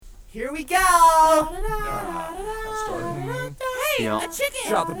Here we go! Hey, Yeah. a chicken!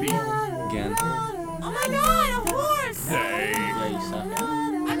 Drop the beat. Again. Oh my god, a horse! Hey. Yeah, you suck.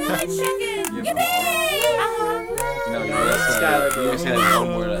 Another chicken! Yeah, Yippee! No, you Skylar, just said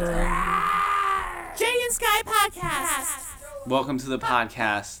one word at a time. Jay and Sky Podcast! Welcome to the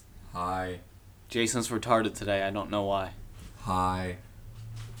podcast. Hi. Jason's retarded today. I don't know why. Hi.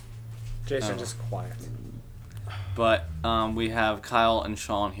 Jason, Oh. just quiet. But we have Kyle and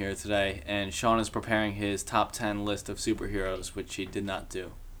Sean here today, and Sean is preparing his top 10 list of superheroes, which he did not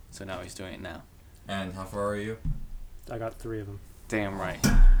do. So now he's doing it now. And how far are you? I got 3 of them. Damn right.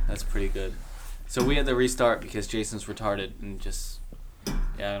 That's pretty good. So we had to restart because Jason's retarded and just...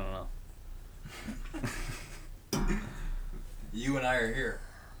 Yeah, I don't know. You and I are here.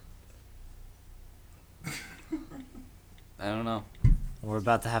 I don't know. We're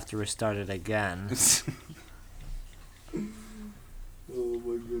about to have to restart it again. Oh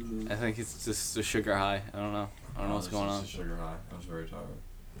my goodness. I think it's just a sugar high. I don't know. I don't know what's going on. Sugar high. I was very tired.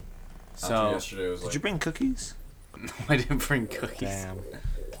 After So, yesterday was Did like... you bring cookies? no, I didn't bring cookies. Damn.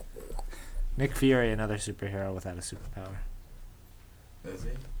 Nick Fury, another superhero without a superpower. Is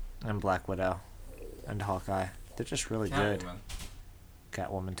he? And Black Widow. And Hawkeye. They're just really good. Catwoman.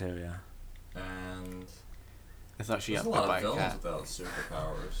 Catwoman too, yeah. And... I thought she There's got a lot bit by of a villains cat. without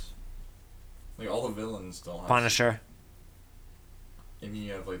superpowers. Like, all the villains don't have... Punisher. I mean,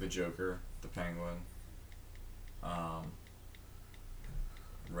 you have, like, the Joker, the Penguin,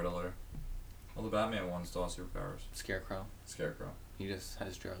 Riddler. All the Batman ones still have superpowers. Scarecrow. Scarecrow. He just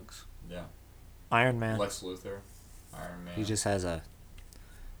has drugs. Yeah. Iron Man. Lex Luthor. Iron Man. He just has a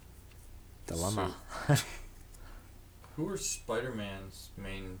dilemma. Who are Spider-Man's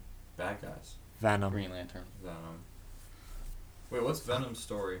main bad guys? Venom. Green Lantern. Venom. Wait, what's Venom's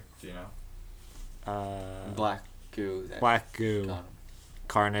story? Do you know? Black goo. That Black Goo. got him.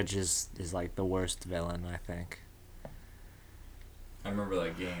 Carnage is like the worst villain, I think. I remember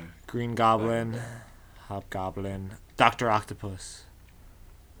that game. Green Goblin. Hobgoblin. Dr. Octopus.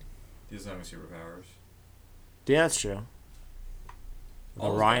 He doesn't have any superpowers. Yeah, that's true. The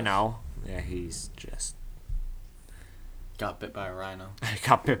All those Rhino. Yeah, he's just... Got bit by a rhino.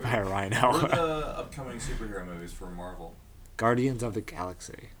 got bit by a What are rhino. the upcoming superhero movies for Marvel? Guardians of the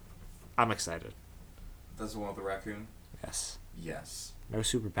Galaxy. I'm excited. That's the one with the raccoon? Yes. Yes. No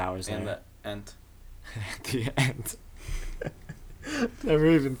superpowers And there. the Ent. At the end. Never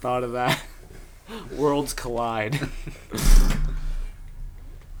even thought of that. Worlds collide.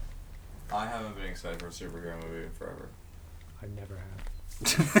 I haven't been excited for a superhero movie in forever. I never have.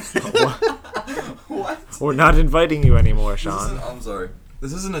 What? We're not inviting you anymore, Sean. I'm sorry.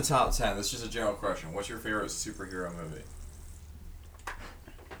 This isn't a top 10. This is just a general question. What's your favorite superhero movie?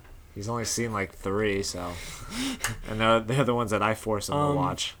 He's only seen like 3, so. And they're the ones that I force him to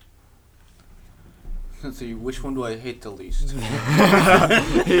watch. Let's see, which one do I hate the least?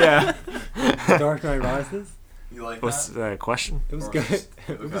 Yeah. Dark Knight Rises. You like What's that? the question? It was Or good. just-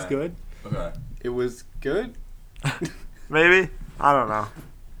 It was okay. good. Okay. It was good. Maybe? I don't know.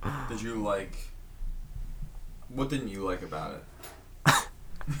 Did you like... What didn't you like about it?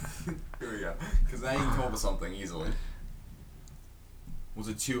 Here we go. Because now you can come up with something easily. Was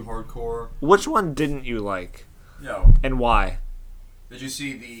it too hardcore? Which one didn't you like? Yo. And why? Did you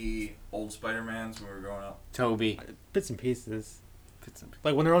see the old Spider-Mans when we were growing up? Toby. Bits and pieces. Fits him.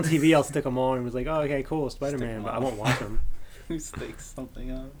 Like when they're on TV, I'll stick them on and was like, oh, okay, cool, Spider-Man, 'em but I on. won't watch them. Who sticks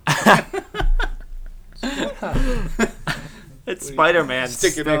something up? It's Spider-Man.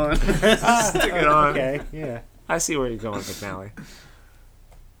 Stick it on. Stick it on. Okay, yeah. I see where you're going, McNally.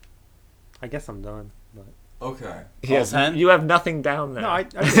 I guess I'm done. But Okay. Yes, 10? you have nothing down there. no,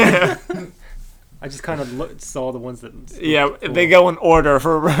 I just kind of saw the ones that. Yeah, cool. they go in order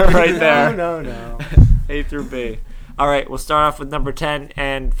for right there. No. A through B. All right, we'll start off with number 10,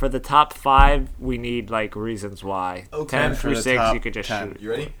 and for the top 5, we need like reasons why. Okay. 10 For through the 6, top you could just 10. shoot. You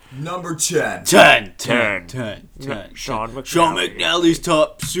ready? Number 10. 10. 10. 10. No, 10. Sean McNally. Sean McNally's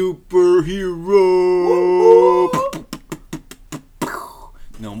top superhero.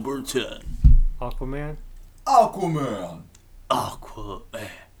 Number 10. Aquaman. Aquaman. Aqua.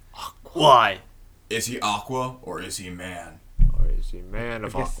 Why? Is he Aqua or is he man? Or is he man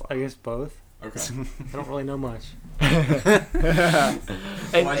of Aqua? I guess both. Okay. I don't really know much. And-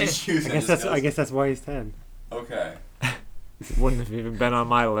 Why'd you and- choose I guess that's why he's 10. Okay. wouldn't have even been on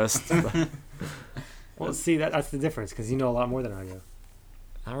my list. Well, see, that's the difference because you know a lot more than I do.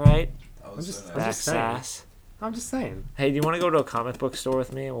 All right, That was just- so I'm nice. back just saying. sass. I'm just saying. Hey, do you want to go to a comic book store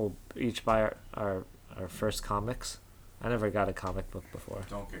with me and we'll each buy our first comics? I never got a comic book before.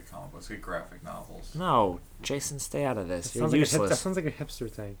 Don't get comic books. Get graphic novels. No, Jason, stay out of this. That You're sounds, like a useless. that sounds like a hipster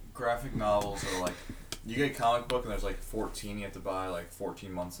thing. Graphic novels are like, you get a comic book and there's like 14 you have to buy like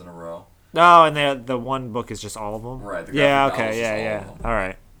 14 months in a row. No, and the one book is just all of them? Right, the Yeah, graphic novel's okay, just all yeah. of them. All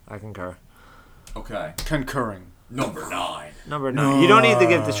right. I concur. Okay. Concurring. Number 9. Number 9. You don't need to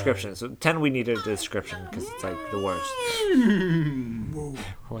give descriptions. So 10, we need a description because it's like the worst.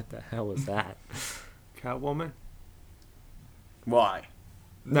 What the hell was that? Catwoman. Why?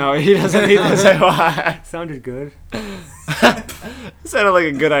 No, he doesn't need to say why. Sounded good. Sounded like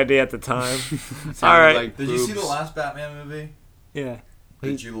a good idea at the time. Sounded All right. like Did you see the boobs. last Batman movie? Yeah.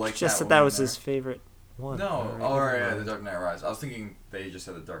 Did you like Just Catwoman said that was in his favorite one. there? No. All right, Oh, never right, yeah, mind. The Dark Knight Rises. I was thinking they just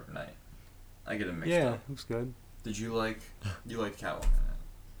said The Dark Knight. I get it mixed Yeah, up. it was good. Did you like Catwoman?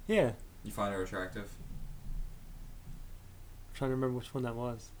 Yeah. You find her attractive? I'm trying to remember which one that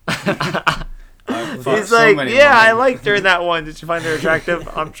was. I've fucked He's so like, many yeah, I women. liked her in that one. Did you find her attractive?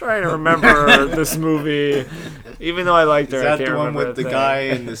 I'm trying to remember this movie. Even though I liked her, Is I that can't the one remember with the thing. guy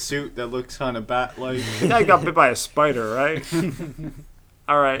in the suit that looks kind of bat-like? The guy got bit by a spider, right?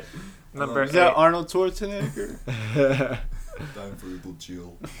 All right. Number Is that 8. Arnold Schwarzenegger? Time for Evil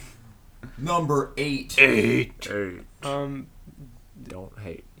Jill. Number 8. 8. Don't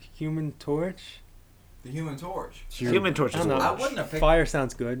hate. Human Torch. The Human Torch. Human Torch I is don't know. I worse. wouldn't have picked. Fire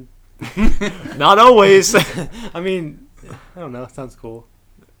sounds good. Not always. I mean, I don't know. It sounds cool.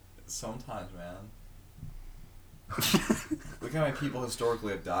 Sometimes, man. Look how many people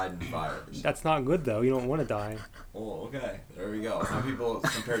historically have died in fires. That's not good though. You don't want to die. Oh, okay. There we go. Some people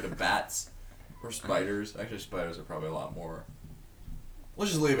compared to bats or spiders. Actually, spiders are probably a lot more.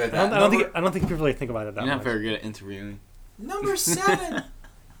 Let's just leave it at that. I don't think people really think about it that You're not much. very good at interviewing. Number 7.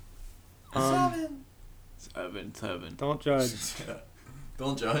 Um, 7. Don't judge.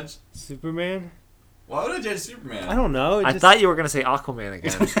 Don't judge. Superman. Why would I judge Superman? I don't know. It I just, thought you were going to say Aquaman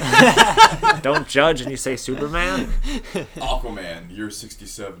again. Don't judge and you say Superman? Aquaman, you're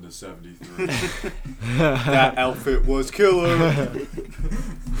 67 to 73. That outfit was killer.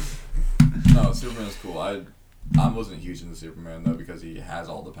 No, Superman's cool. I wasn't huge into Superman though because he has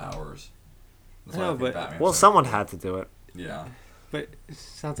all the powers. That's why I No, think but- Batman's Well, so someone cool. had to do it. Yeah. But it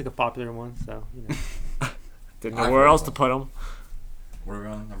sounds like a popular one, so you know. Didn't I've know where heard else of to them. put him. Where are we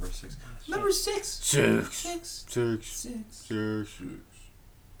on? Number 6. Number 6. 6. 6. 6. 6.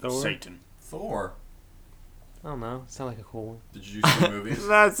 Thor? Satan. Thor. I don't know. Sound like a cool one. Did you see the movies?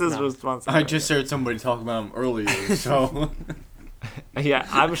 That's his No. responsibility. I just heard somebody talk about him earlier, so. Yeah,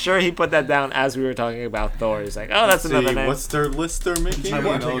 I'm sure he put that down as we were talking about Thor. He's like, oh, that's Let's another see, name. What's their list they're making? Did you You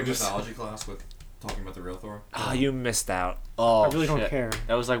want to know, take a just- mythology class with talking about the real Thor? Oh, you missed out. Oh, I really don't shit. care.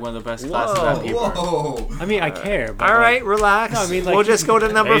 That was like one of the best classes I've ever. Whoa! I mean, I care. But All like, right, relax. No, I mean, like, we'll just go to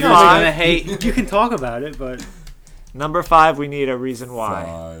number Adrian's gonna 5. hate you can talk about it, but Number 5, we need a reason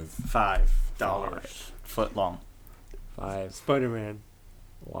why. $5 foot long. 5. Spider-Man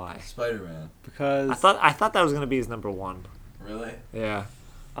Why? Spider-Man. because I thought that was gonna be his number 1. Really? Yeah.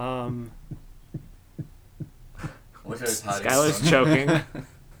 Look how he's hiding. Skylar's his choking.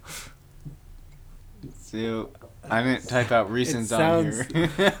 See, I didn't type out reasons It on sounds-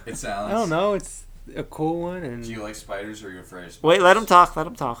 here. It sounds. I don't know. It's a cool one, and Do you like spiders or are you afraid of spiders? Wait, let him talk. Let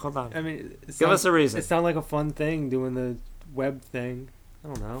him talk. Hold on. I mean, it Give us a reason. It sounds like a fun thing doing the web thing. I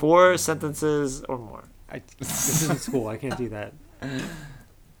don't know. 4 sentences or more. This isn't school. I can't do that.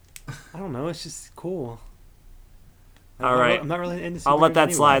 I don't know. It's just cool. All right. I'm not really into. I'll let superheroes that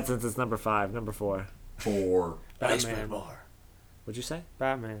anyway. slide since it's number 5. Number 4. 4. Batman. What'd you say?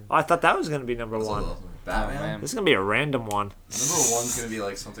 Batman. Oh, I thought that was gonna be number 1. Batman. Oh, man. This is gonna be a random one. Number 1's gonna be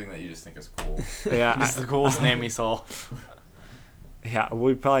like something that you just think is cool. Yeah. It's the coolest name he saw. Yeah,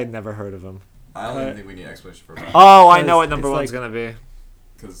 we probably never heard of him. I don't even think we need explanation for Batman. Oh, I know what It's number like- 1's gonna be.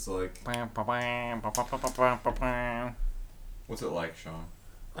 Because it's like, what's it like, Sean?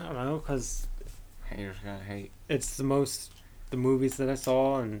 I don't know, cause Haters gonna hate. it's the movies that I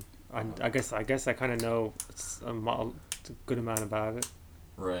saw, and I guess I kind of know a good amount about it.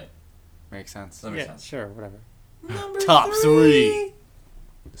 Right. Makes sense. That makes Yeah, sense. sure, whatever. Top 3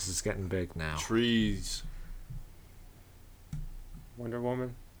 This is getting big now. trees. Wonder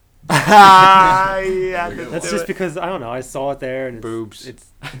Woman. Yeah, That's just because I don't know. I saw it there, and it's, Boobs.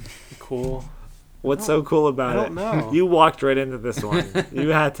 It's cool. What's so cool about I it? don't know. You walked right into this one. You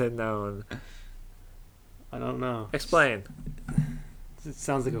had to know. I don't know. Explain. It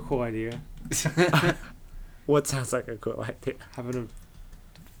sounds like a cool idea. What sounds like a cool idea? Having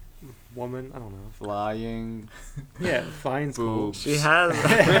a woman. I don't know. Flying. Yeah, flying's cool. Boobs. She has.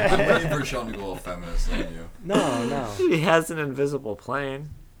 I'm waiting for Sean to go all feminist on you. No. She has an invisible plane.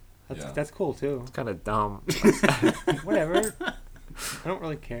 Yeah. That's cool too. Kind of dumb. Whatever. I don't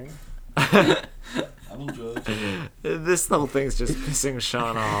really care. I don't judge. This whole thing's just pissing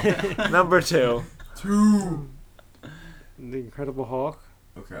Sean off. Number 2. 2. The Incredible Hulk.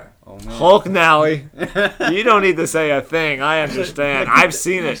 Okay. Oh man. Hulk Nally. You don't need to say a thing. I understand. I've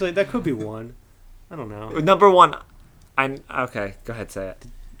seen it. Actually, that could be one. I don't know. Number 1. Okay, go ahead, say it.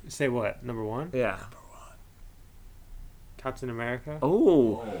 Say what? Number 1? Yeah. Captain America.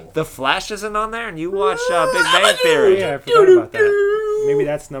 Oh, Oh. The Flash isn't on there, and you watch Big Bang Oh, Theory. yeah, I forgot about that. Maybe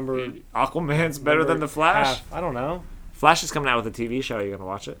that's number. Aquaman's better than number The Flash. half. I don't know. Flash is coming out with a TV show. Are you gonna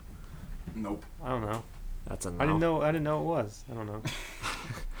watch it? Nope. I don't know. That's a no. I didn't know it was. I don't know.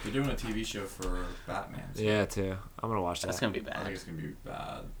 You're doing a TV show for Batman. So Yeah, too. I'm gonna watch That's that. gonna be I think bad. it's gonna be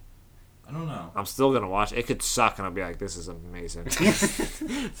bad. I don't know. I'm still gonna watch it. It could suck, and I'll be like, "This is amazing."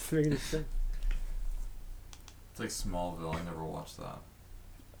 It's making it sick. It's like Smallville. I never watched that.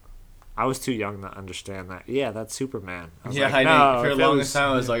 I was too young to understand that. Yeah, that's Superman. I was Yeah, like, I no, know. For if the it longest was-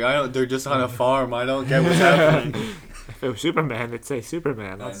 time, I was like, I don't. They're just on a farm. I don't get what's happening. If it was Superman, they'd say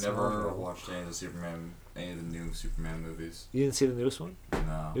Superman. And I That's never Smallville. watched any of the new Superman movies. You didn't see the newest one?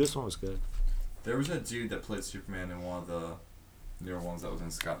 No. The newest one was good. There was that dude that played Superman in one of the newer ones that was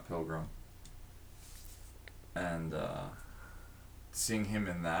in Scott Pilgrim. And seeing him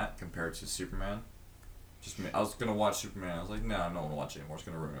in that compared to Superman, I was gonna watch Superman. I was like, nah, I don't want to watch it anymore. It's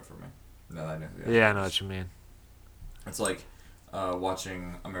gonna ruin it for me. No, I know. Yeah, I know what you mean. It's like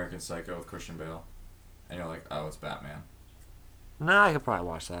watching American Psycho with Christian Bale, and you're like, oh, it's Batman. Nah, I could probably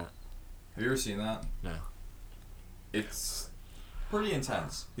watch that. Have you ever seen that? No. It's pretty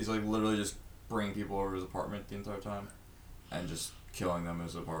intense. He's like literally just bringing people over to his apartment the entire time, and just killing them in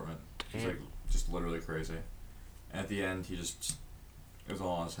his apartment. He's like just literally crazy. And at the end, it was all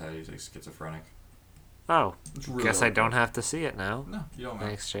on his head. He's like schizophrenic. Oh, It's really guess I awkward. don't have to see it now. No, you don't.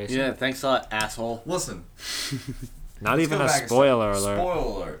 Thanks, Jason. Yeah, thanks a lot, asshole. Listen. Not let's even go a back spoiler step. alert.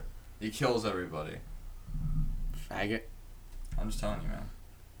 Spoiler alert. He kills everybody. Faggot. I'm just telling you, man.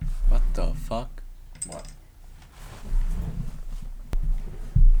 What the fuck? What?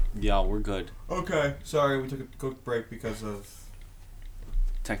 Yeah, we're good. Okay. Sorry, we took a quick break because of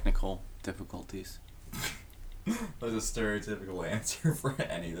Technical difficulties. there's a stereotypical answer for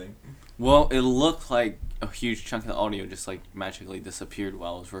anything. Well, it looked like a huge chunk of the audio just like magically disappeared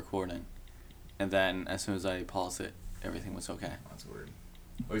while I was recording, and then as soon as I paused it, everything was okay. That's weird.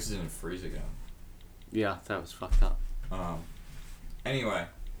 At least it didn't freeze again. Yeah, that was fucked up. Anyway,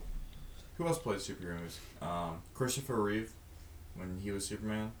 who else played superheroes? Christopher Reeve, when he was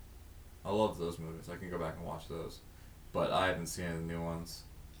Superman. I love those movies. I can go back and watch those, but I haven't seen any of the new ones.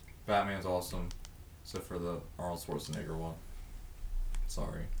 Batman's awesome, except for the Arnold Schwarzenegger one.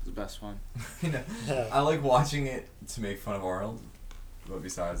 Sorry. The best one. I like watching it to make fun of Arnold, but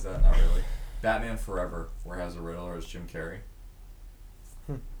besides that, not really. Batman Forever, where it has a Riddler as Jim Carrey.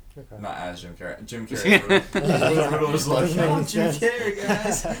 Okay. Not as Jim Carrey. Jim Carrey. The Riddler's like, oh, Jim Carrey,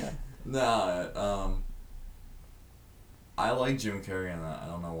 guys. Nah, I like Jim Carrey in that. I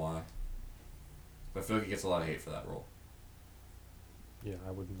don't know why. But I feel like he gets a lot of hate for that role. Yeah,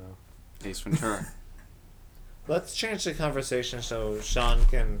 I wouldn't know. Ace Ventura. Let's change the conversation so Sean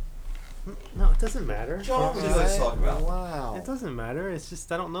can. No, it doesn't matter. Sean, what would you like to talk about? Wow. It doesn't matter. It's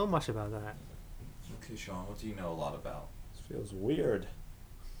just I don't know much about that. Okay, Sean, what do you know a lot about? This feels weird.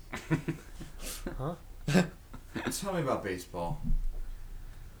 Huh? Tell me about baseball.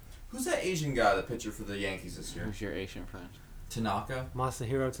 Who's that Asian guy, the pitcher for the Yankees this year? Who's your Asian friend? Tanaka?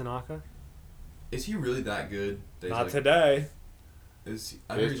 Masahiro Tanaka. Is he really that good? That he's Not like, today.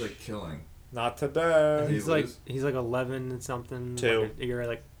 I heard he's like killing. Not today. He He's like lose? 11 and something. Two. Like, you're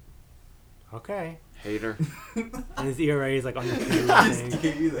like, okay. Hater. And his ERA is like under 2. I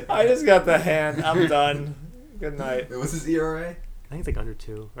think. I just got the hand. I'm done. Good night. What's his ERA? I think it's like under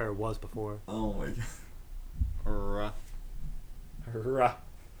 2, or it was before. Oh my god. Ruh. Rah.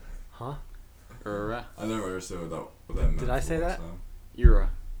 Huh? Ruh. I never understood what that meant. Did I for say the that? longest time. Ura.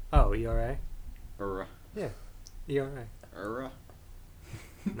 Oh, ERA. Ruh. ERA. Ruh.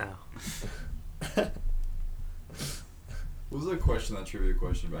 No. What was that question, that trivia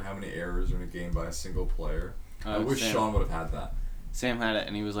question about how many errors are in a game by a single player? I wish Sam, Sean would have had that. Sam had it,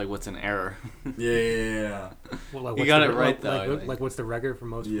 and he was like, "What's an error?" Yeah. Well, like, You what's got the- it right, like, though, I Like, think. like, what's the record for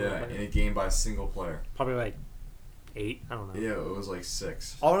most? Yeah, players? in a game by a single player. Probably like 8. I don't know. Yeah, it was like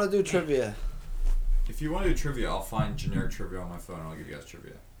 6. I want to do trivia. If you want to do trivia, I'll find generic trivia on my phone and I'll give you guys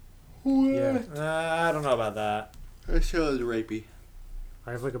trivia. Yeah. I don't know about that. That show is rapey.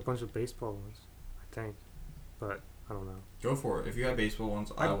 I have like a bunch of baseball ones, I think, but I don't know. Go for it. If you have baseball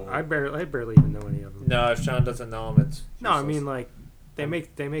ones, I will. I barely even know any of them. No, if Sean doesn't know him, it's. No, I useless. mean like They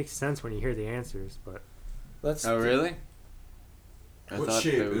make sense when you hear the answers, but Let's. Oh, really? I What thought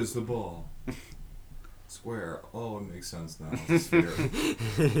shape they were- is the ball? Square. Oh, it makes sense now. It's a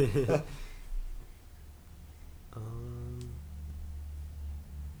sphere.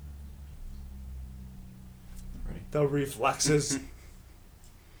 Ready? The reflexes.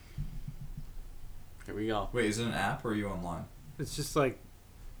 Here we go. Wait, is it an app or are you online? it's just like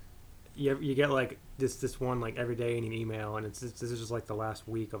you get like this one like every day in an email, and this is just like the last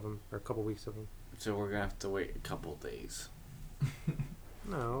week of them or a couple weeks of them. So we're gonna have to wait a couple days.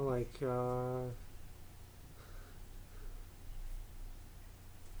 No, like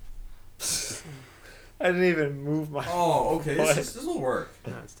I didn't even move my. Oh, okay. What? This will work.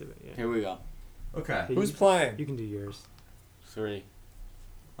 no, it's stupid. Yeah. Here we go. Okay. Yeah, Who's you- playing? You can do yours. 3.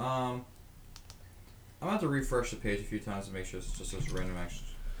 I'm gonna have to refresh the page a few times to make sure it's just those random actions.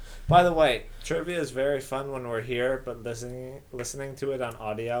 By the way, trivia is very fun when we're here, but listening to it on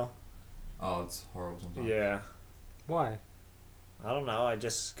audio. Oh, it's horrible sometimes. Yeah. Why? I don't know. I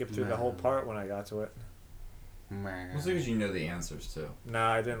just skipped through the whole part when I got to it. Mostly because you know the answers too. No,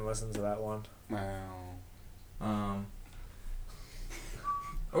 I didn't listen to that one.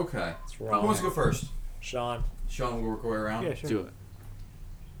 Okay. It's Who wrong. wants to go first? Sean. Sean, we'll work our way around. Yeah, sure. Do it.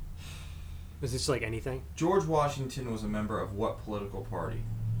 Is this like anything? George Washington was a member of what political party?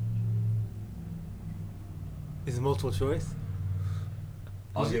 Is it multiple choice?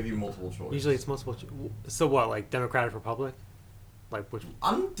 I'll give you multiple choice. Usually it's multiple. So what? Like Democratic, Republic? Like which?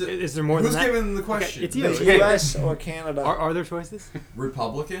 Is there more Who's than that? giving the question? it's you. The U.S. or Canada? Are there choices?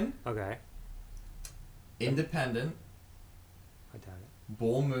 Republican, Okay, Independent, I doubt it.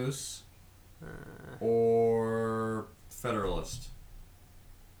 Bull Moose, Uh, or Federalist?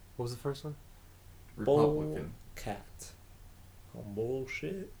 what was the first one? Republican. Cat. Oh,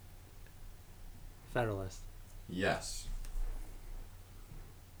 bullshit. Federalist. Yes.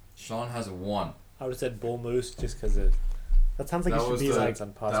 Sean has a 1. I would have said bull moose just because it. That sounds like it should be the, like.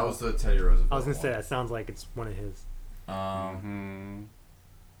 impossible. that was the Teddy Roosevelt. I was gonna say one. that sounds like it's one of his.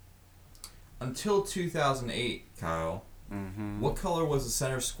 Until 2008, Kyle, Mm-hmm. what color was the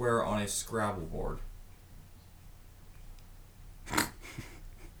center square on a Scrabble board?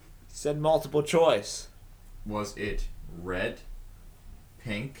 Said multiple choice. Was it red,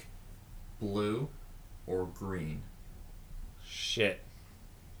 pink, blue, or green? Shit.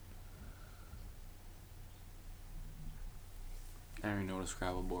 I don't even know what a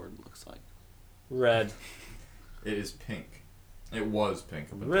Scrabble board looks like. Red. It is pink. It was pink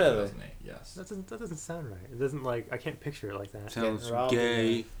up until Really? 2008, yes. That doesn't sound right. It doesn't like I can't picture it like that. Sounds robbed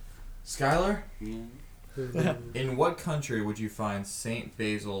gay. Skylar, Yeah. in what country would you find St.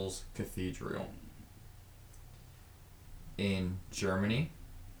 Basil's Cathedral? In Germany,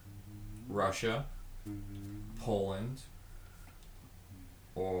 Russia, Poland,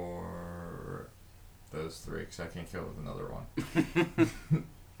 or those 3, because I can't kill with another one.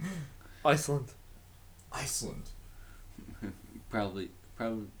 Iceland. Iceland. Probably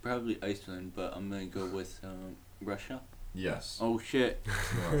Iceland, but I'm gonna go with Russia. Yes. Oh shit.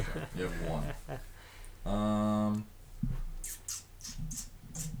 Russia. You have 1.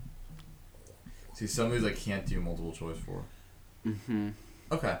 See, some of these I can't do multiple choice for. Mm-hmm.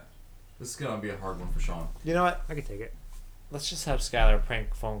 Okay. This is gonna be a hard one for Sean. You know what? I could take it. Let's just have Skylar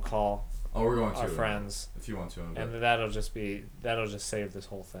prank phone call Oh, we're going to our friends, if you want to. In a bit. and that'll just save this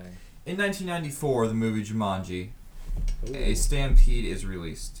whole thing. In 1994, the movie Jumanji, a stampede is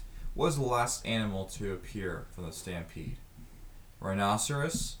released. What is the last animal to appear from the stampede?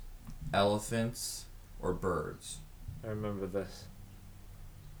 Rhinoceros, elephants, or birds? I remember this.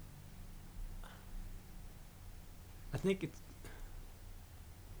 I think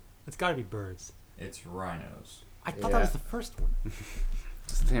it's got to be birds. It's rhinos. I thought Yeah. that was the first one.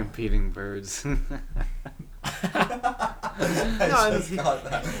 Stampeding birds. I just got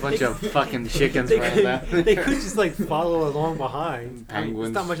that. Bunch of fucking chickens They ran could, that. they could just like follow along behind. I mean, Penguins.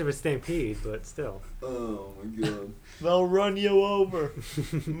 it's not much of a stampede, but still. Oh my god. They'll run you over.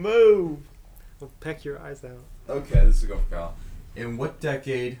 Move. They'll peck your eyes out. Okay, this is go for Kyle. In what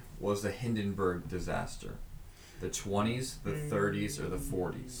decade was the Hindenburg disaster? The 20s, the 30s, or the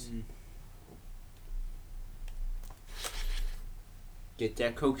 40s? Get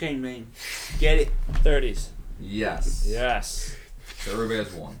that cocaine, man. Get it. 30s. Yes. Yes. So everybody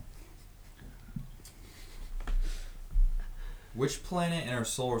has 1. Which planet in our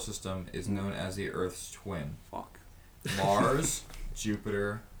solar system is known as the Earth's twin? Fuck. Mars,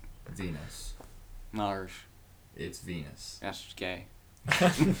 Jupiter, Venus. Mars. It's Venus. That's gay.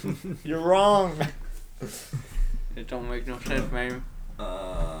 You're wrong. It don't make no sense, man.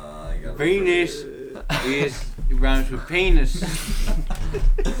 I got Venus is It rhymes with penis.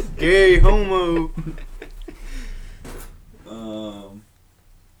 Gay homo.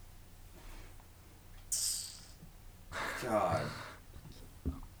 God.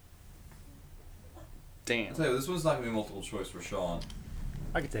 Damn. I'll tell you, this one's not gonna be multiple choice for Sean.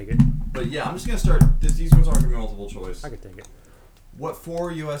 I could take it. But yeah, I'm just gonna start. These ones aren't gonna be multiple choice. I could take it. What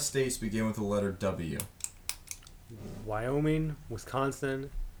 4 U.S. states begin with the letter W? Wyoming, Wisconsin,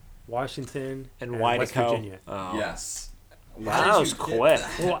 Washington, And West Wideco. Virginia. Oh. Yes. Wow, that was quick.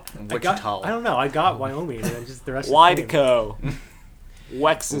 Well, Wichita. I don't know. I got Wyoming and then just the rest. of the Wideco.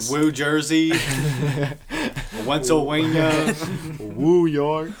 Wexus. Woo Jersey. Pennsylvania. Woo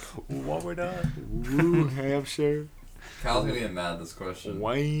York. What we're done. Woo Hampshire. Kyle's gonna get mad at this question.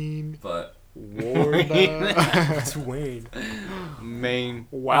 Wayne. But Florida. It's Wayne. Maine.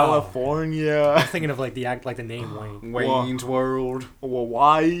 California. I was thinking of like the name Wayne. Wayne's World.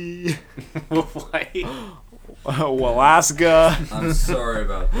 Hawaii. Hawaii. Alaska. I'm sorry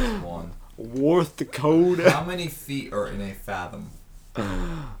about this one. North Dakota. How many feet are in a fathom?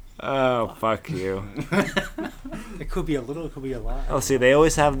 Oh, fuck you. It could be a little. It could be a lot. Oh, see, they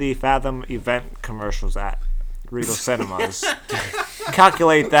always have the Fathom event commercials at Regal Cinemas.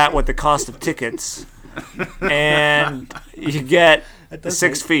 Calculate that with the cost of tickets, and you get does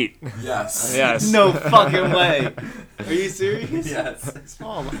 6 feet. Yes. Yes. No fucking way. Are you serious? Yes.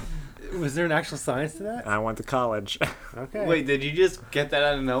 Oh, was there an actual science to that? I went to college. Okay. Wait, did you just get that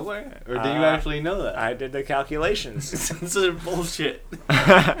out of nowhere? Or did you Uh, actually know that? I did the calculations. This is bullshit.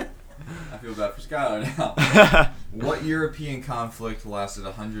 I feel bad for Skylar now. What European conflict lasted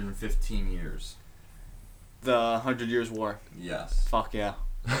 115 years? The 100 Years' War. Yes. Fuck yeah.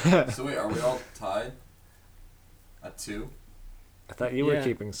 So wait, are we all tied? At 2? I thought you were Yeah.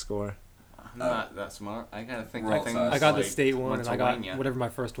 keeping score. I'm not that smart. I gotta think. We're all things tied. I got the like state one, and I got Pennsylvania. whatever my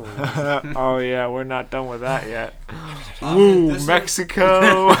first one was. Oh, yeah, we're not done with that yet. I mean, Woo, this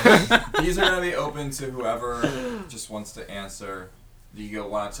Mexico. These are gonna be open to whoever just wants to answer. You go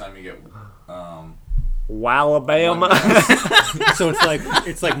one at a time. You get Alabama. one guess. So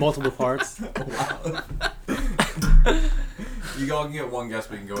it's like multiple parts. You all can get one guess,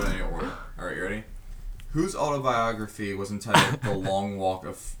 but you can go in any order. All right, you ready? Whose autobiography was entitled "The Long Walk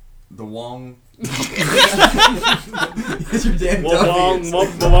of the Wong"? It's your damn W's.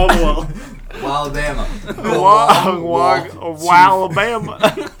 Alabama. Long walk of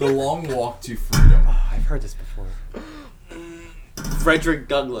Alabama. The Long Walk to Freedom. I've heard this before. Frederick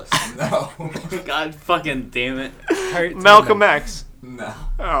Douglass. No. God fucking damn it. Malcolm X. No. It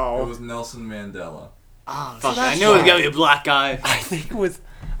Oh. was Nelson Mandela. Fuck, I knew it was gonna be a black guy. I think it was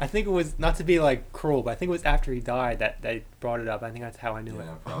not to be like cruel, but I think it was after he died that they brought it up. I think that's how I knew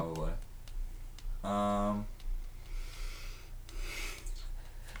Yeah, it. probably.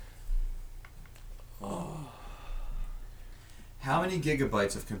 How many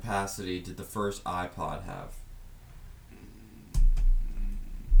gigabytes of capacity did the first iPod have?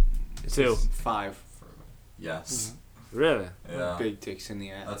 2. 5. Yes. Really? Yeah. Big dicks in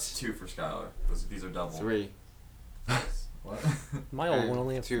the ass. That's 2 for Skylar. These are double. 3. What? My old one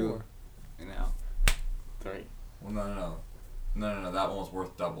only had 2. 4. And now 3. Well, no. That one was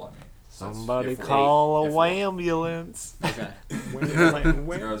worth double. I mean. So that's- Somebody you have 4. call You a have 4. ambulance. Okay.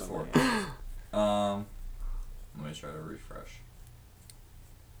 Zero's 4. Let me try to refresh.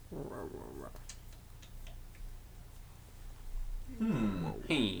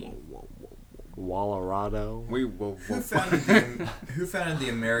 Hey. Colorado. Who founded the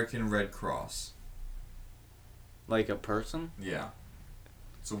American Red Cross? Like a person? Yeah.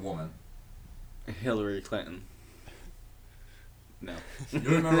 It's a woman. Hillary Clinton. No. You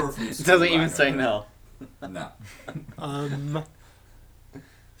remember her from It school doesn't back even in say the no. day. No.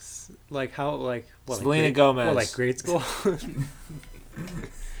 Like how like what? Selena like Gomez. What, like grade school?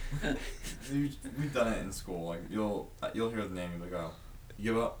 We've done it in school. Like you'll hear the name. You'll like, oh,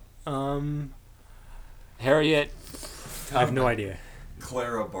 you give up. Harriet. I have no idea.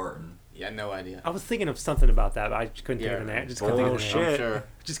 Clara Barton. Yeah, no idea. I was thinking of something about that, but I just couldn't think of the name. Just couldn't think of the name. Bullshit. Sure.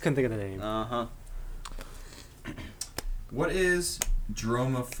 Just couldn't think of the name. Uh-huh. What is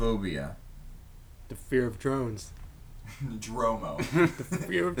dromophobia? The fear of drones. Dromo. The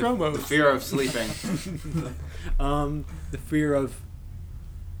fear of dromos. Fear of sleeping. The fear of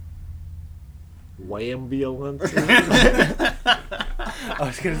Ambulance. I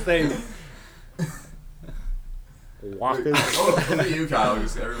was gonna say Wakas. Oh, look at you, Kyle.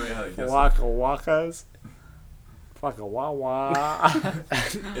 Just everybody had a guess. Wakas. Waka wah.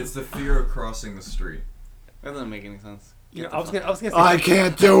 It's the fear of crossing the street. That doesn't make any sense. you know, I was gonna say I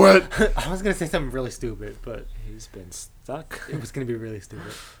can't do it. I was gonna say something really stupid, but He's been stuck. it was gonna be really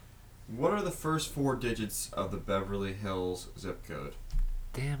stupid. What are the first 4 digits of the Beverly Hills zip code?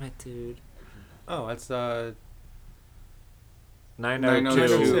 Damn it, dude. Oh, that's 902-1.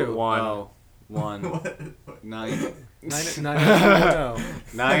 Oh, 1. What? 9.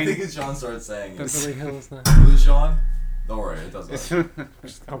 90210. I think as Sean started saying it. Beverly Hills. Was it Sean? Don't worry, it doesn't.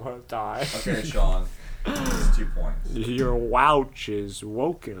 I'm gonna die. Okay, Sean. It's 2 points. Your wouch is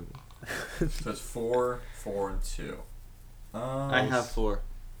woken. So it's 4, 4, and 2. I have 4.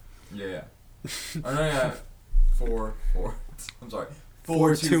 Yeah. Oh, no, yeah. 4, 4. I'm sorry.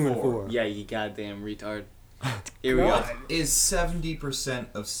 4, 2, 2, and 4. Yeah, you goddamn retard. Here we go. What is 70%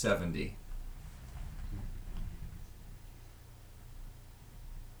 of 70?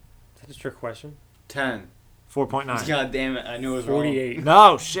 Is that a trick question? 10. 4.9. God damn it, I knew it was wrong. 48.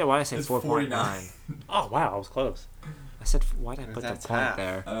 No, shit, why did I say It's 4.9? 49. Oh, wow, I was close. I said, why did I put That's the point half.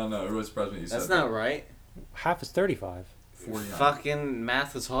 there? I don't know. It was surprised when you said That's not right. Half is 35. 49. Fucking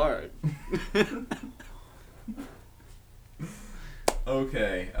math is hard.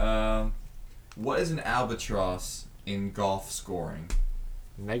 Okay. What is an albatross in golf scoring?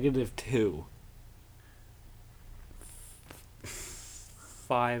 -2.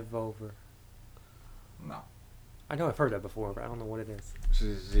 5 over. No. I know I've heard that before, but I don't know what it is.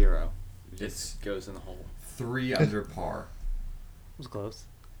 0. It It's just goes in the hole. 3 under par, It was close.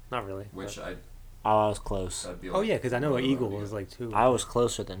 Not really. which but- I was close. that'd be Oh, like yeah, because I know an really eagle good. was like 2. I was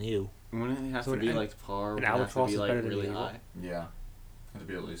closer than you. Wouldn't it have So to an be al- like par? an Would it have to albatross be is like better than really an eagle? high? Yeah. Had to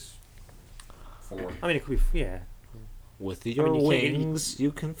be at least 4. I mean, it could be, yeah. With your you can't- wings,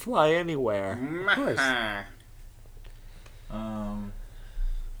 you can fly anywhere. course.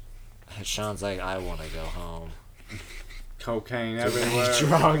 Sean's like, I want to go home. Cocaine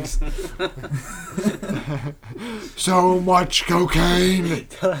Drugs. So much cocaine.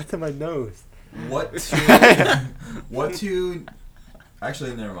 Tell that to my nose. What two?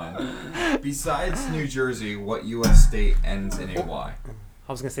 Actually, never mind. Besides New Jersey, what U.S. state ends in a Y?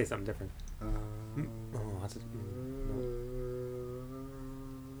 I was going to say something different. That's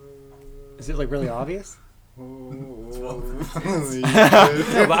is it like really obvious? No,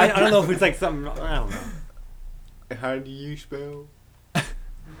 but I don't know if it's like something. I don't know. How do you spell?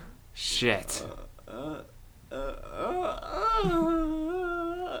 Shit.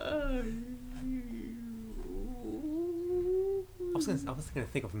 I was gonna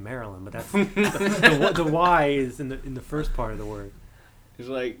think of Maryland, but that's the Y is in the first part of the word. It's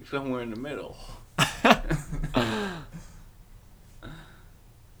like somewhere in the middle.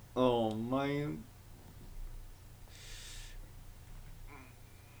 Oh man.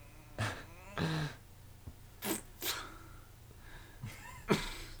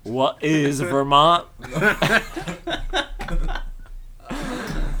 What is Vermont?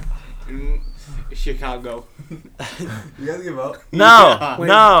 Chicago. You guys give up? No, Wait,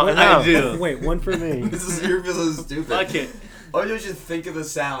 no, wait, no. I do. Wait, one for me. This is you're so stupid. Fuck it. All you do is just think of the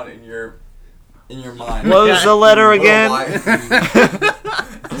sound in your mind. What was the letter What a again? Y.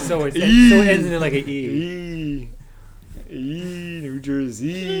 So it ends in like an E. New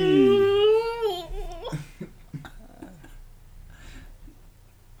Jersey.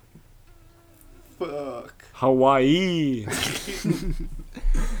 Fuck. Hawaii.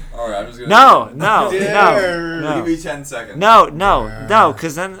 All right, I'm just gonna. No, Give me 10 seconds. no,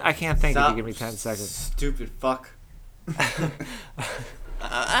 because then I can't think if Stop. you give me 10 seconds. Stupid fuck.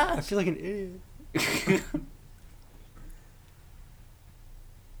 I feel like an idiot.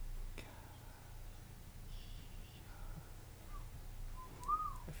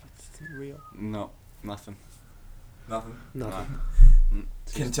 If it's real. No, nothing. Nothing. Nothing.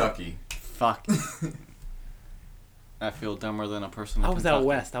 Kentucky. Fuck. I feel dumber than a person. I in was out Kentucky.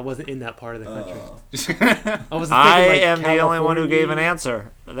 west. I wasn't in that part of the country. I was I thinking, like, am the only one who gave an California.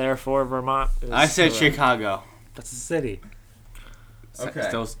 answer. Therefore, Vermont is I said correct. Chicago. That's a city. Okay.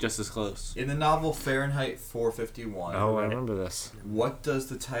 Still just as close. In the novel Fahrenheit 451, Oh, I remember this. what does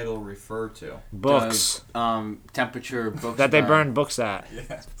the title refer to? Books. Temperature books. That they burn books at.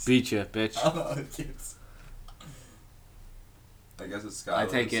 Yes. Beat you, bitch. I guess it's I Skylar.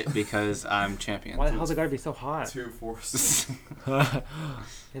 take it because I'm champion. Why the hell's it gotta be so hot? 2, 4, 6.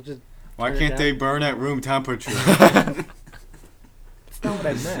 It just Why turn it can't down. they burn at room temperature? That's not what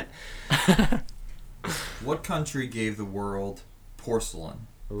I meant. What country gave the world porcelain?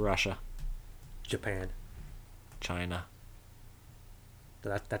 Russia. Japan. China.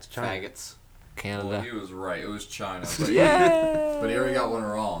 That's China. Faggots. Well, Canada. he was right. It was China. But Yeah. But he already got one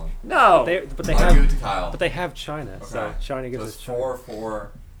wrong. No. But they I'll give it have to Kyle. but they have China, so Okay. China gives So us it's China. 4,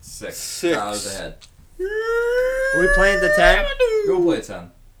 4, 6. Six. Kyle's ahead. Are we playing the 10? Go play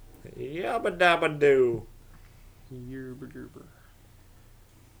 10. Yabba dabba doo. Yerba-gerber.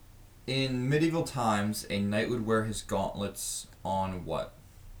 In medieval times, a knight would wear his gauntlets on what?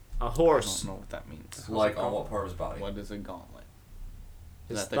 A I horse. don't know what that means. Like on what part of his body? What is a gauntlet?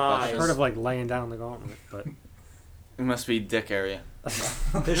 Is His that the thighs. I've question? heard of like laying down the gauntlet, but It must be dick area.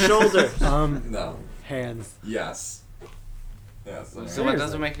 His shoulders. No. hands. Yes. Yes. there you So go. what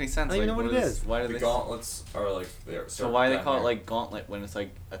doesn't make any sense? I don't even Like, know what it is. Why do The they? gauntlets are like they're. So why do they call it like gauntlet when it's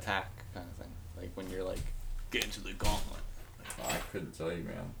like attack kind of thing? Like when you're like get into the gauntlet. I couldn't tell you,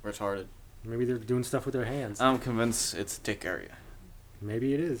 man. Retarded. Maybe they're doing stuff with their hands. I'm convinced it's dick area.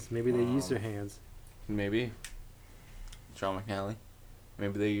 Maybe it is. Maybe they use their hands. Maybe. John McNally.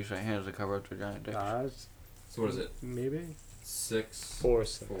 Maybe they use their hands to cover up their giant dicks. So what is it? Maybe. 6, 4,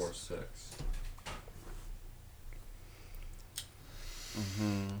 6. 4, 6.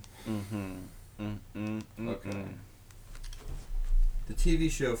 Okay. The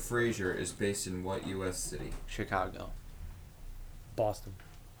TV show Frasier is based in what U.S. city? Chicago. Boston.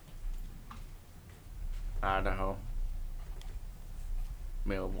 Idaho.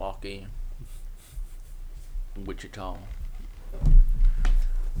 Milwaukee. Wichita.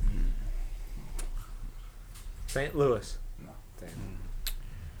 St. Louis. No.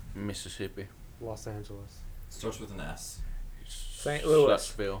 Mississippi. Los Angeles. Starts with an S. St. Louis.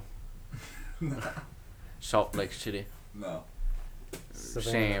 Slutsville. Salt Lake City. No. San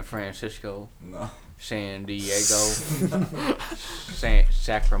Savannah. Francisco. No. San Diego.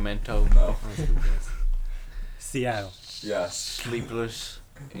 Sacramento. No. Seattle. Yes. Sleepless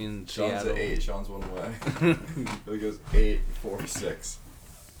in Sean's Seattle. at 8. Sean's one way. He goes 8, 4, 6.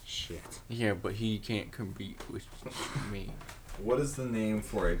 Shit. Yeah, but he can't compete with me. What is the name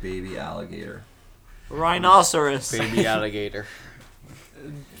for a baby alligator? Rhinoceros. Baby alligator.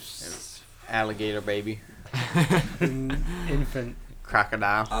 Alligator baby. Infant.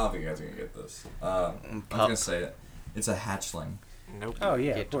 Crocodile. I don't think you guys are gonna get this. I'm Pup. gonna say it. It's a hatchling. Nope. Oh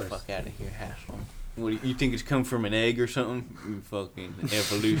yeah, Get of the course. fuck out of here, Hassel. What do you think it's come from an egg or something? You fucking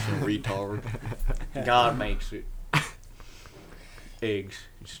evolution retard. God makes it. Eggs.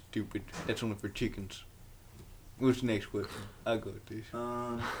 Stupid. That's only for chickens. What's the next question? I got this.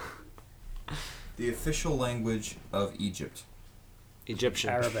 The official language of Egypt. Egyptian.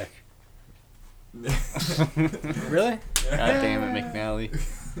 Arabic. Really? God damn it, McNally.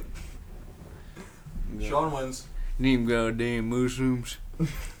 Sean wins. Them goddamn Muslims.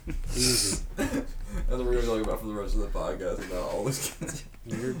 Easy. That's what we're gonna talk about for the rest of the podcast about all this.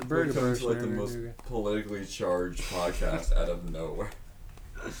 You're the We're burger coming to like the person. most politically charged podcast out of nowhere.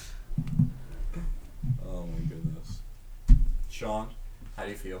 Oh my goodness. Sean, how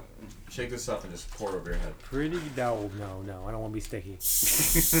do you feel? Shake this up and just pour it over your head. Pretty no. I don't want to be sticky.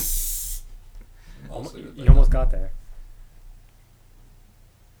 Also, You almost got there.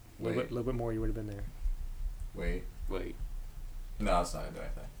 A Wait, little bit more, you would have been there. wait. Wait. No, it's not gonna do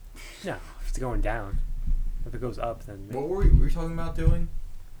anything. No, if it's going down. If it goes up, then What were we talking about doing?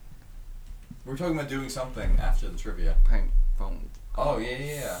 We were talking about doing something after the trivia. Prank phone. Oh,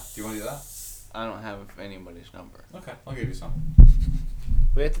 yeah. Do you want to do that? I don't have anybody's number. Okay, I'll give you some.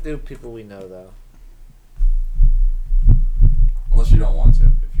 We have to do people we know, though. Unless you don't want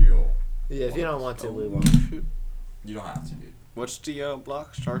to. If you Yeah, if you don't want to, we won't. Shoot. you don't have to, dude. What's the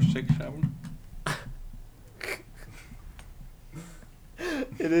block? Star 67?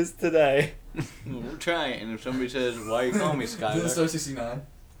 It is today. We'll try it, and if somebody says, why you call me Is it Skylar? 69?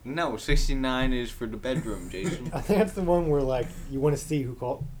 No, 69 is for the bedroom, Jason. I think that's the one where like you want to see who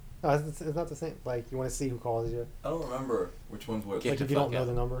called. No, it's not the same. Like you want to see who calls you. I don't remember which one's which. Get Like the if you don't fuck know out.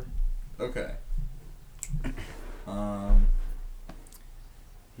 the number. Okay.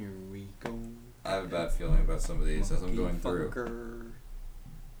 Here we go. I have a bad feeling about some of these as I'm going through. Fucker.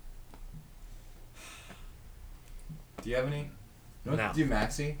 Do you have any? You want No. to do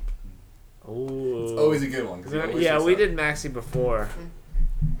Maxi? Ooh. It's always a good one. 'cause he always Yeah, says we that. did Maxi before.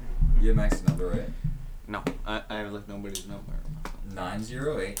 You have Maxi number, right? No, I have like nobody's number.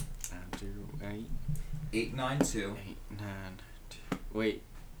 908 908 892 892. Wait.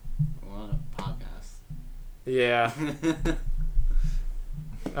 What a podcast. Yeah.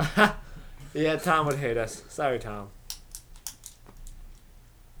 Yeah, Tom would hate us. Sorry, Tom.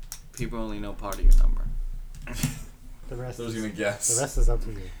 People only know part of your number. The rest. I was Is, gonna guess. the rest is up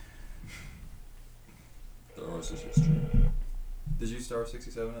to you. The rest is history. Did you star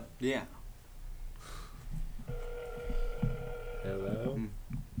 67 it? Yeah. Hello.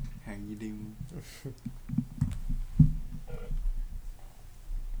 How you doing?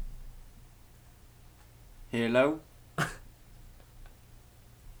 Hello?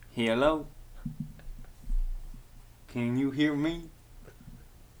 Hello? Can you hear me?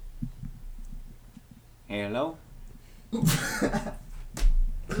 Hello? I'm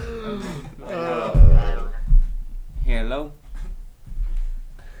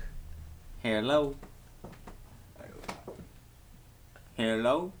Hello?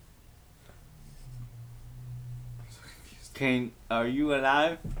 Hello? Are you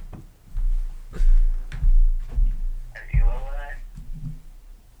alive?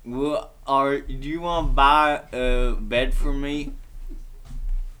 Well, do you want to buy a bed for me?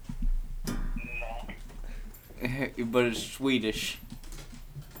 No. But it's Swedish.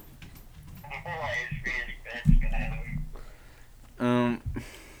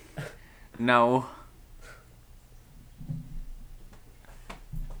 No.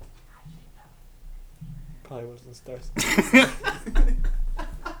 Probably wasn't stars.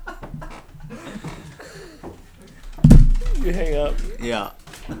 You hang up. Yeah.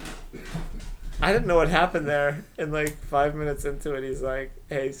 I didn't know what happened there. And like 5 minutes into it, he's like,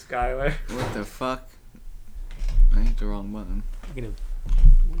 "Hey, Skylar." What the fuck? I hit the wrong button. You're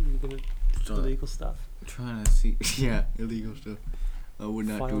gonna illegal stuff. Trying to see. Yeah, illegal stuff. I would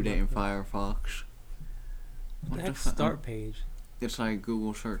not do that in Firefox. What the heck? Start page. It's like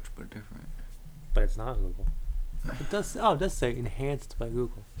Google search, but different. But it's not Google. It does. Oh, it does say enhanced by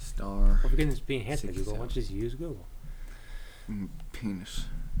Google. Star. Well, if you're going to be enhanced by Google, why don't you 67. just use Google? Penis.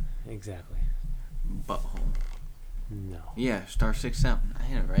 Exactly. Butthole. No. Yeah, star 67. I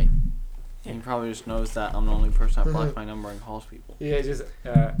hit it right. Yeah. He probably just knows that I'm the only person that blocks my number and calls people. Yeah, he just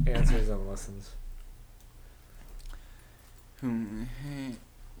answers and listens.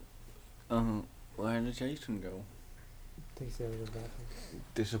 Where did Jason go? Thinks he has a bathroom.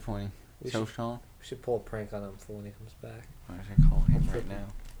 Disappointing. We So should- strong. We should pull a prank on him for when he comes back. Why should I call him right now?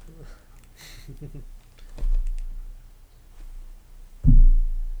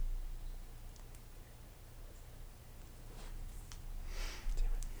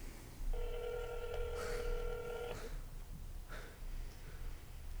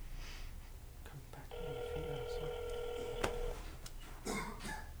 Come back to my feet outside.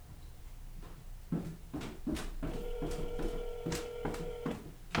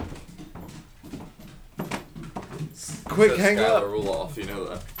 Quick, Says hang Skylar up. Ruloff, you know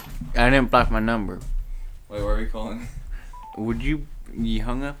that. I didn't block my number. Wait, what are you calling? Would you? You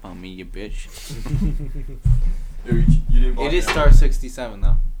hung up on me, you bitch. You didn't block It is me. star 67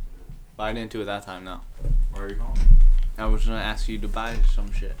 though. But I didn't do it that time. No. What are you calling? I was gonna ask you to buy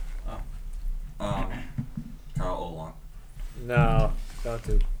some shit. Carl Olong. No, don't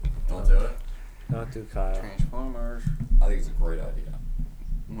do. Don't do it. Don't do Kyle. Transformers. I think it's a great idea.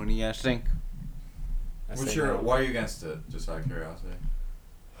 What do you guys think? I What's say your? no. Why are you against it? Just out of curiosity.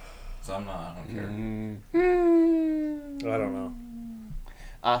 So I'm not. I don't care. I don't know.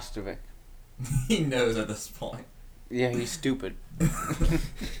 Ostrovik. He knows at this point. Yeah, he's stupid.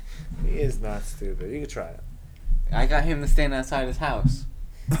 He is not stupid. You can try it. I got him to stand outside his house.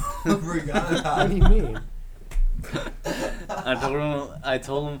 I forgot What about do you mean? I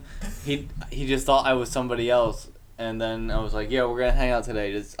told him he just thought I was somebody else, and then I was like, yeah, we're gonna hang out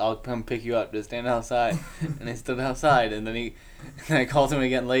today. I'll come pick you up. Just stand outside. And he stood outside, and then I called him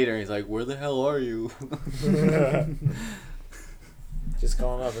again later. He's like, where the hell are you? Just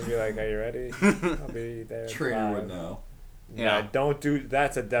call him up and be like, "Are you ready? I'll be there." in Trainer 5." would know. Yeah, Yeah. don't do.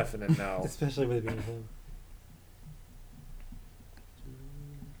 That's a definite no. Especially with it being him.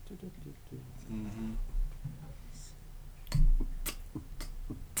 Mm-hmm.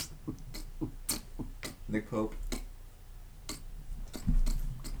 Nick Pope.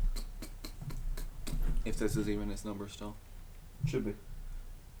 If this is even his number still. Should be.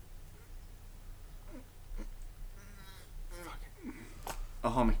 Oh,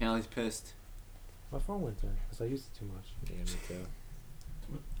 McNally's pissed. My phone went dead because I used it too much. Yeah, me too.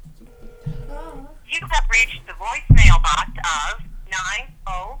 You have reached the voicemail box of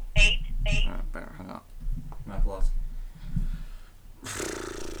 9088. Better hang up. Matt Pulaski.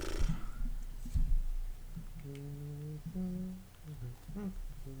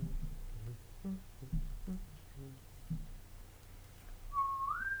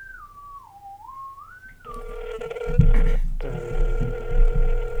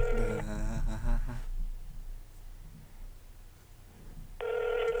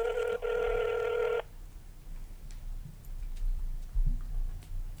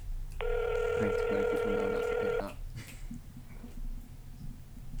 I think too many people know not to pick up.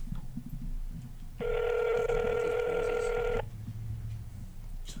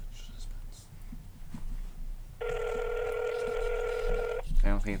 I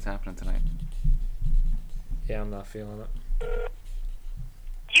don't think it's happening tonight. Yeah, I'm not feeling it.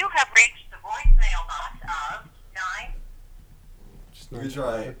 You have reached the voicemail box of 9. Just You nine. can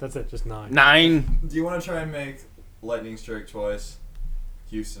try. That's it. Just 9. 9. Do you want to try and make lightning strike twice?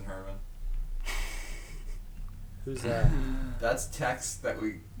 Houston Herman. Who's that? That's text that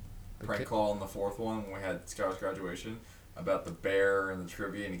we prank call on the fourth one when we had Skylar's graduation about the bear and the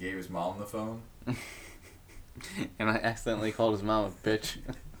trivia, and he gave his mom the phone. And I accidentally called his mom a bitch.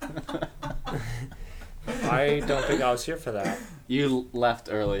 I don't think I was here for that. You left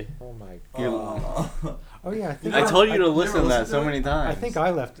early. Oh my. Oh yeah, I think I told you to never listen to that listened so to many I times. think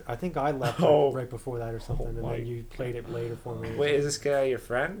I left. Oh. Right before that or something, and my then you played it later for me. Wait, is this guy your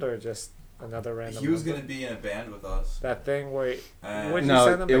friend or just another random? He was number? gonna be in a band with us. That thing where And would you No,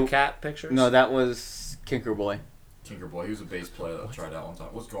 send them the it- cat pictures? No, that was Kinker Boy. Tinker Boy, he was a bass player that tried out one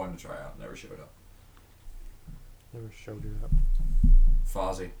time. Was going to try out, never showed up. Never showed you up.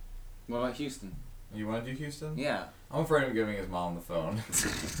 Fozzie. What about Houston? You want to do Houston? Yeah. I'm afraid of giving his mom the phone.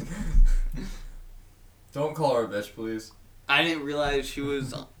 Don't call her a bitch, please. I didn't realize she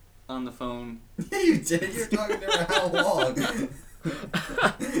was on the phone. Yeah, you did. You were talking to her how long?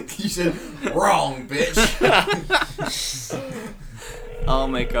 You said, wrong, bitch. I'll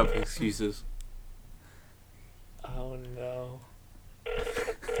make up excuses. Oh no.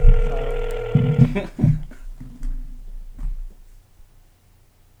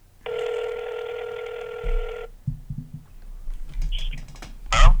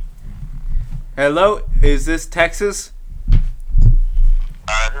 Hello, is this Texas? Who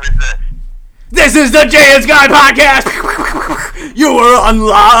is this? This is the Jay and Sky podcast. You are on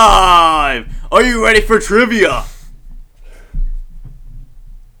live. Are you ready for trivia?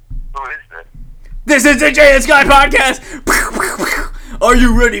 Who is this? This is the Jay and Sky podcast. Are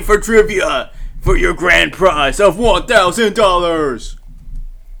you ready for trivia for your grand prize of $1,000?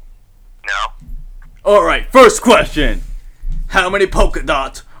 No. All right, first question. How many polka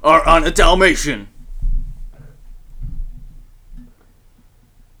dots are on a Dalmatian?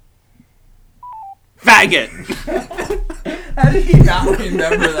 Faggot. How did he not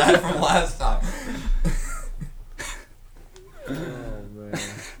remember that from last time? Oh man.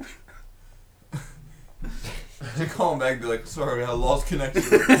 Should call him back and be like, sorry, I lost connection.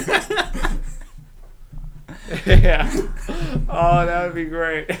 Yeah. Oh, that would be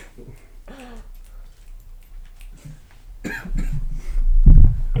great.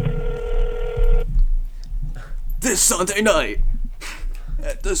 This Sunday night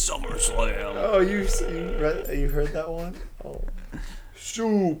at the SummerSlam. Oh, you heard that one? Oh.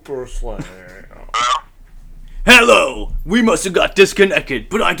 Super Slam. Hello! We must have got disconnected,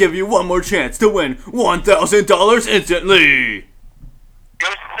 but I give you one more chance to win $1,000 instantly! Go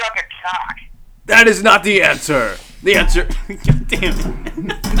suck a cock. That is not the answer! The answer... God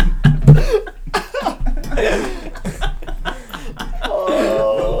damn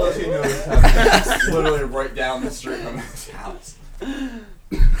Unless you know this happens. It's literally right down the street from his house.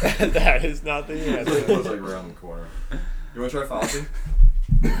 That is not the It's like, answer. it's like around the corner. You want to try Fozzie?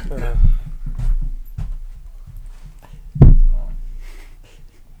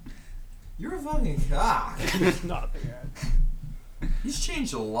 You're a fucking cock. Not the answer. He's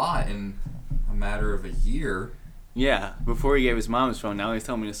changed a lot in a matter of a year. Yeah, before he gave his mom his phone, now he's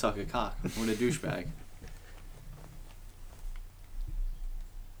telling me to suck a cock. What a douchebag.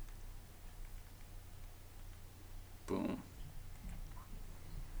 Boom.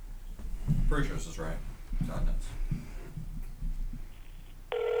 Pretty sure this is right. God knows.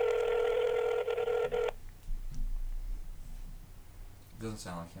 Doesn't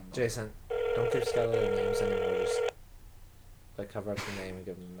sound like him. Though. Jason, don't give Skylar names anymore. Just like cover up the name and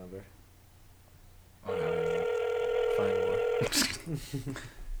give him the number. Oh, no, no, no. Find more.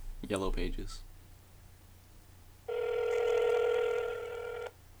 Yellow pages. I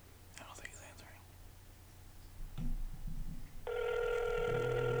don't think he's answering.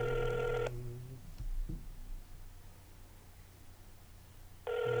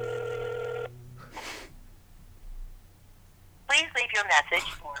 Please leave your message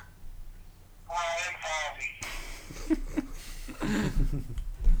for.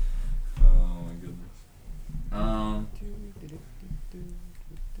 Oh my goodness.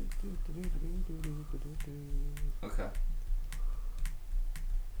 Okay.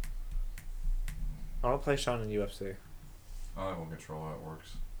 I want to play Sean in UFC. I won't control how it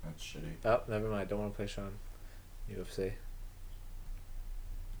works. That's shitty. Oh, never mind. Don't want to play Sean. UFC.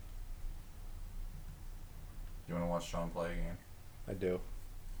 You want to watch Sean play a game? I do.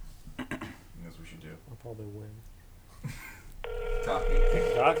 That's what we should do. I'll probably win.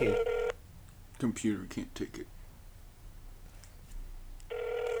 Cocky. Rocky. Computer can't take it.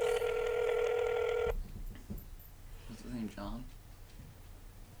 What's his name, John?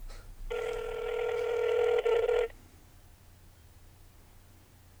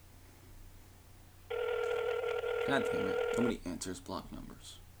 God damn it. Nobody answers block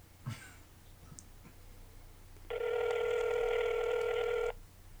numbers.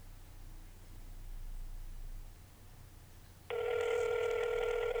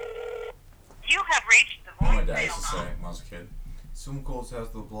 I was a kid. Someone calls has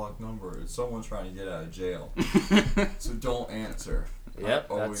the block number. It's someone trying to get out of jail. So don't answer. Yep,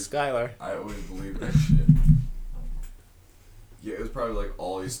 that's Skylar. I always believe that shit. Yeah, it was probably like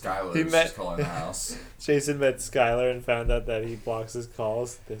all these Skylers He met- just calling the house. Jason met Skylar and found out that he blocks his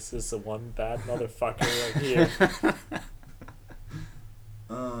calls. This is the one bad motherfucker right here.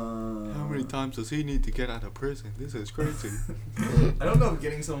 How many times does he need to get out of prison? This is crazy. I don't know if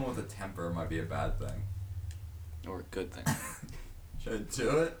getting someone with a temper might be a bad thing. Or a good thing. Should I do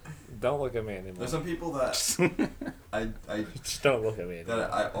it? Don't look at me anymore. There's some people that I Just don't look at me anymore.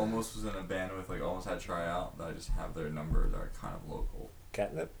 that I almost was in a band with, like almost had to try out, that I just have their number that are kind of local.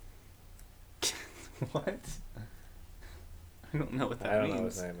 Catnip? What? I don't know what that I don't means. know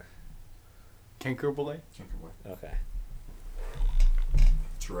his name. Tinkerboy? Tinkerboy. Okay.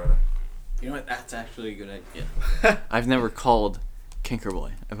 Toretta. You know what? That's actually a good idea. I've never called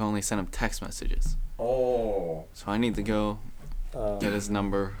Kinkerboy. I've only sent him text messages. Oh. So I need to go get his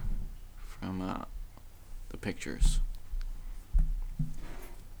number from the pictures.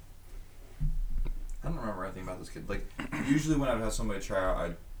 I don't remember anything about this kid. Like, usually when I've had somebody try out,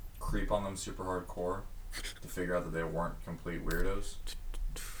 I'd creep on them super hardcore to figure out that they weren't complete weirdos.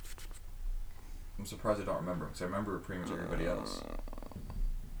 I'm surprised I don't remember, because I remember pretty much everybody else.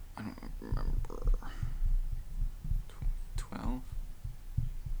 I don't remember. 12?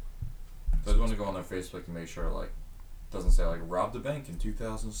 So I just want to go on their Facebook and make sure, like, it doesn't say, like, robbed a bank in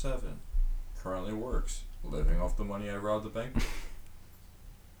 2007. Currently works. Living off the money I robbed the bank with.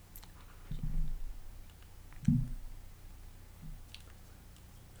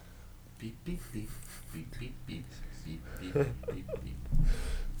 Beep, beep, beep. Beep, beep, beep. Beep, beep, beep, beep.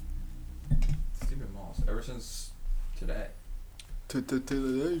 Stupid malls. Ever since today.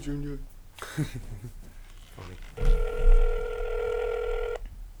 Today, Junior.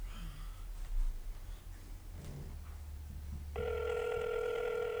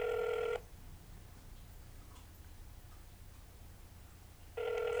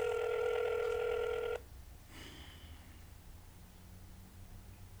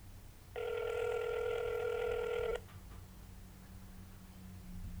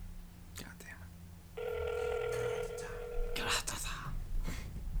 God damn it.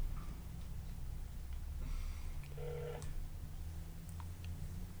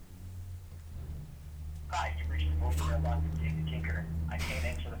 Hi, you've reached the voicemail box of David Tinker. I can't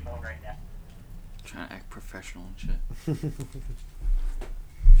answer the phone right now. Trying to act professional and shit.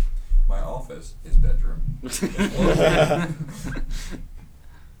 My office is bedroom.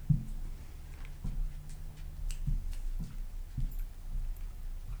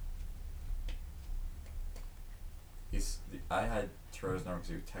 I had Turo's number because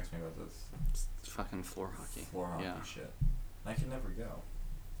he would text me about this It's fucking floor hockey. floor hockey Yeah. shit. I can never go.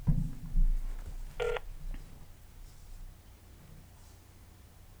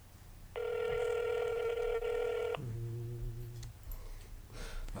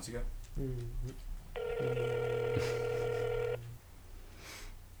 How's it go?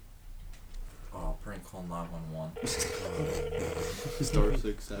 Oh, prank call 911. Star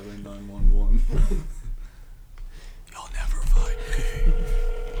 67911. You'll never find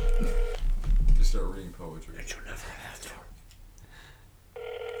me. Just start reading poetry.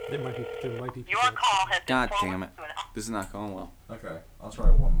 There might be. Your call has been God forwarded damn it. to an This is not going well. Okay, I'll try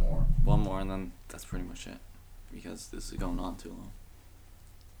one more. One more and then that's pretty much it. Because this is going on too long.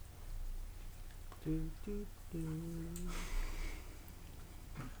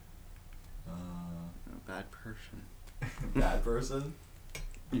 A bad person. Bad person?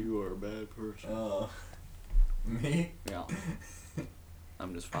 You are a bad person. Me? Yeah.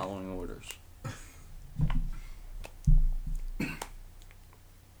 I'm just following orders.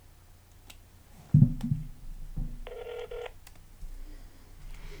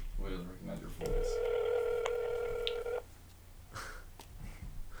 Who doesn't recognize your voice?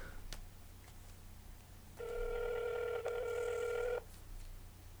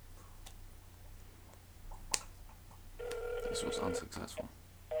 This was unsuccessful.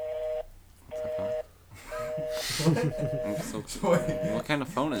 What the fuck? I'm so Wait. What kind of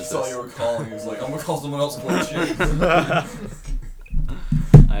phone is Saw this? you were calling. He was like, I'm gonna call someone else. Shit.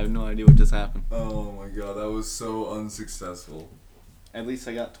 I have no idea what just happened. Oh my god, that was so unsuccessful. At least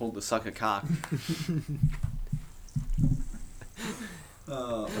I got told to suck a cock.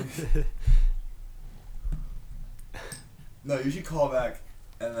 No, you should call back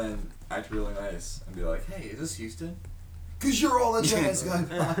and then act really nice and be like, hey, is this Houston? Cause you're all the Giants guy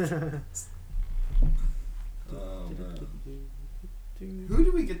podcast. Oh man. Who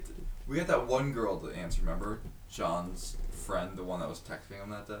did we get? We got that one girl to answer, remember? John's friend, the one that was texting him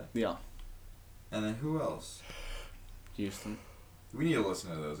that day. Yeah. And then who else? Houston. We need to listen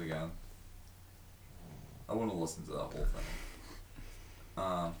to those again. I want to listen to that whole thing.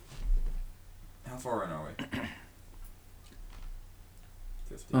 How far in are we?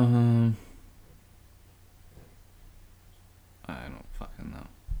 50. I don't fucking know.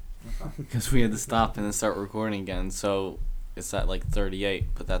 Okay. Because we had to stop and then start recording again, so it's at like 38,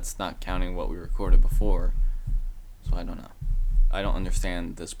 but that's not counting what we recorded before. So I don't know. I don't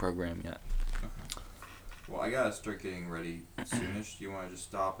understand this program yet. Well, I gotta start getting ready soonish. Do you want to just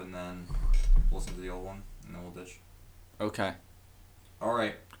stop and then listen to the old one, and then we'll ditch? Okay. All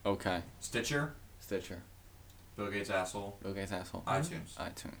right. Okay. Stitcher, Stitcher. Bill Gates asshole, Okay, asshole. iTunes,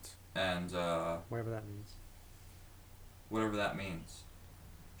 iTunes. and Whatever that means. whatever that means.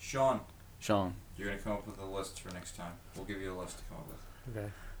 Sean, Sean. you're gonna come up with a list for next time. We'll give you a list to come up with. Okay.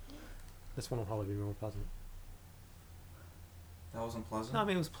 This one will probably be more pleasant. That wasn't pleasant. No, I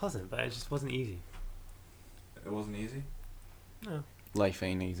mean it was pleasant, but it just wasn't easy. It wasn't easy. No. Life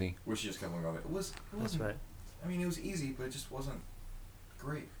ain't easy. We should just come up with it. It was. It That's wasn't, right. I mean, it was easy, but it just wasn't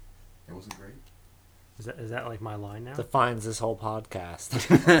great. It wasn't great. Is that like my line now? Defines this whole podcast.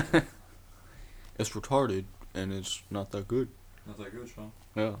 It's retarded, and it's not that good. Not that good, Sean.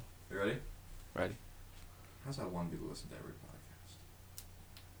 Yeah. You ready? Ready. How's that one be to listen to every podcast?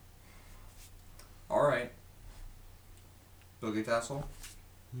 All right. Bill Gates asshole.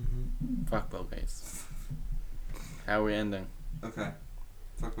 Mm-hmm. Fuck Bill Gates. How are we ending? Okay.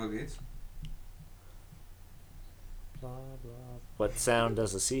 Fuck Bill Gates. Blah blah. What sound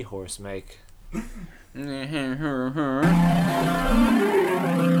does a seahorse make? Mm-hmm.